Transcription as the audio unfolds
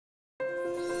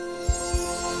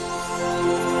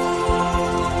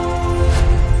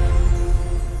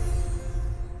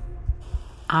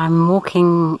I'm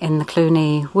walking in the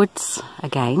Cluny woods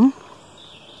again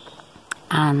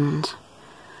and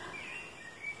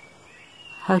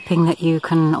hoping that you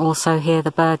can also hear the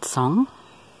bird song.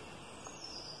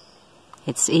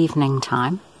 It's evening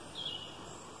time.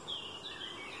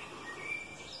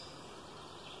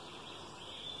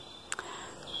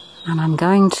 And I'm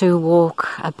going to walk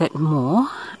a bit more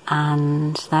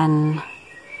and then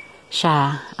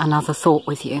share another thought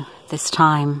with you, this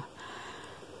time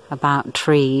about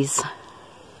trees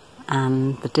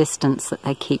and the distance that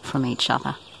they keep from each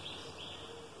other.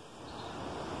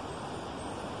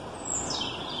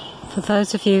 For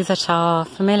those of you that are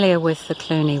familiar with the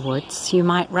Cluny Woods, you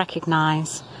might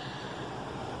recognise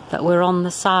that we're on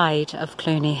the side of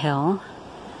Cluny Hill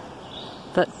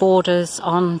that borders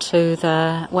onto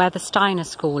where the Steiner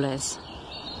School is.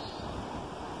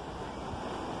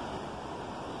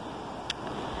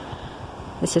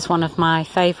 This is one of my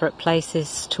favourite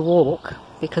places to walk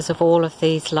because of all of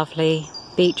these lovely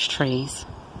beech trees.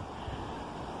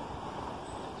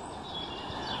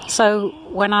 So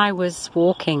when I was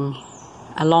walking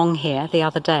along here the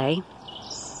other day,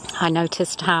 I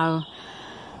noticed how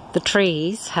the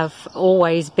trees have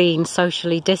always been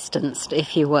socially distanced,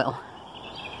 if you will.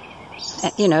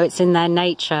 You know, it's in their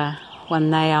nature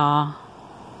when they are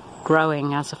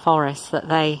growing as a forest that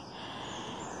they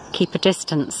keep a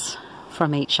distance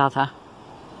from each other.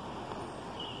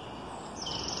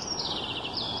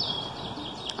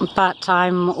 But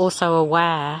I'm also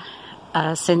aware,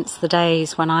 since the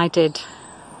days when I did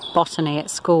botany at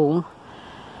school,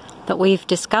 that we've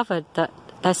discovered that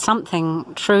there's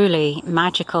something truly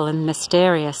magical and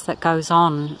mysterious that goes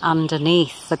on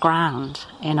underneath the ground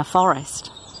in a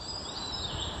forest.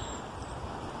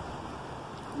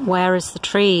 Whereas the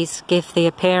trees give the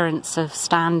appearance of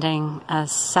standing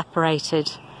as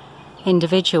separated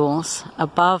individuals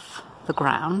above the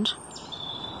ground,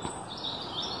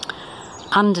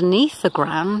 underneath the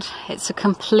ground it's a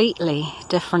completely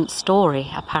different story,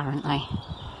 apparently,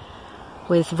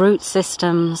 with root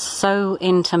systems so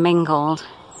intermingled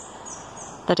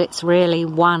that it's really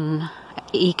one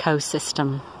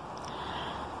ecosystem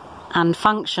and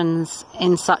functions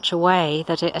in such a way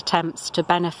that it attempts to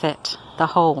benefit the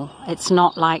whole. It's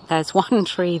not like there's one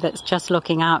tree that's just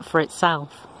looking out for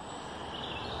itself.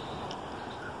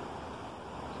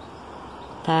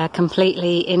 They're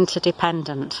completely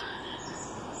interdependent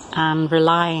and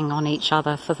relying on each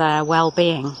other for their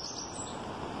well-being.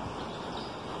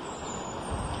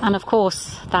 And of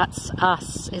course, that's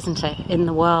us, isn't it, in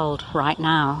the world right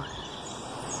now.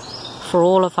 For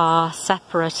all of our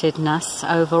separatedness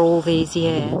over all these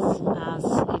years as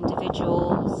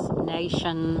individuals,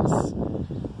 nations,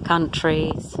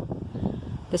 countries,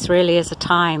 this really is a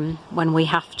time when we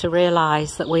have to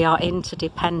realise that we are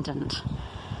interdependent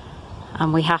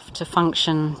and we have to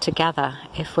function together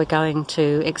if we're going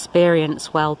to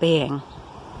experience well-being.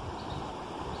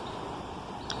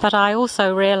 But I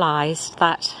also realised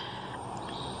that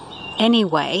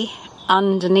anyway,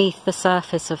 underneath the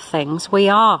surface of things, we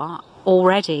are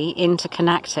already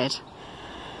interconnected.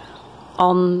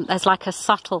 There's like a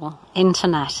subtle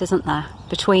internet, isn't there,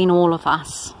 between all of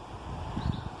us.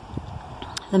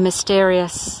 The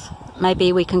mysterious,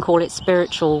 maybe we can call it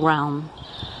spiritual realm,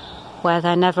 where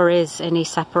there never is any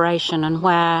separation and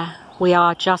where we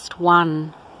are just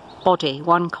one body,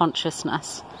 one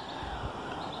consciousness.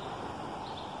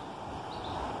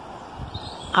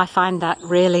 I find that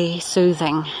really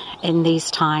soothing in these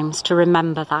times to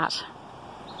remember that.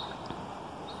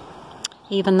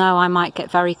 Even though I might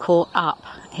get very caught up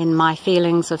in my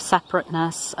feelings of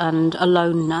separateness and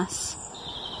aloneness,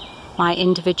 my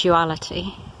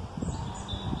individuality,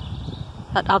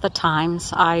 at other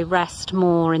times I rest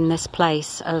more in this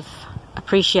place of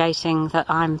appreciating that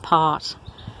I'm part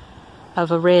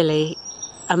of a really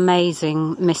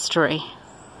amazing mystery.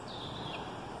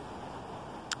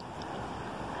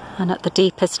 And at the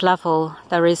deepest level,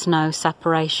 there is no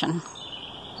separation.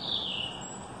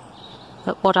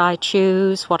 That what I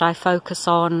choose, what I focus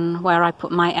on, where I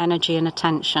put my energy and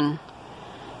attention,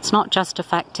 it's not just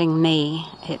affecting me,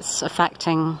 it's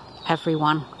affecting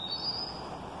everyone.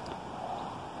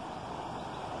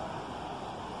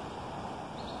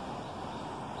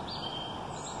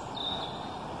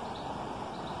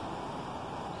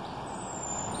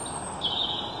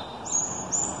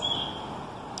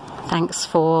 Thanks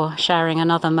for sharing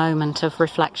another moment of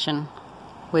reflection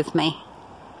with me.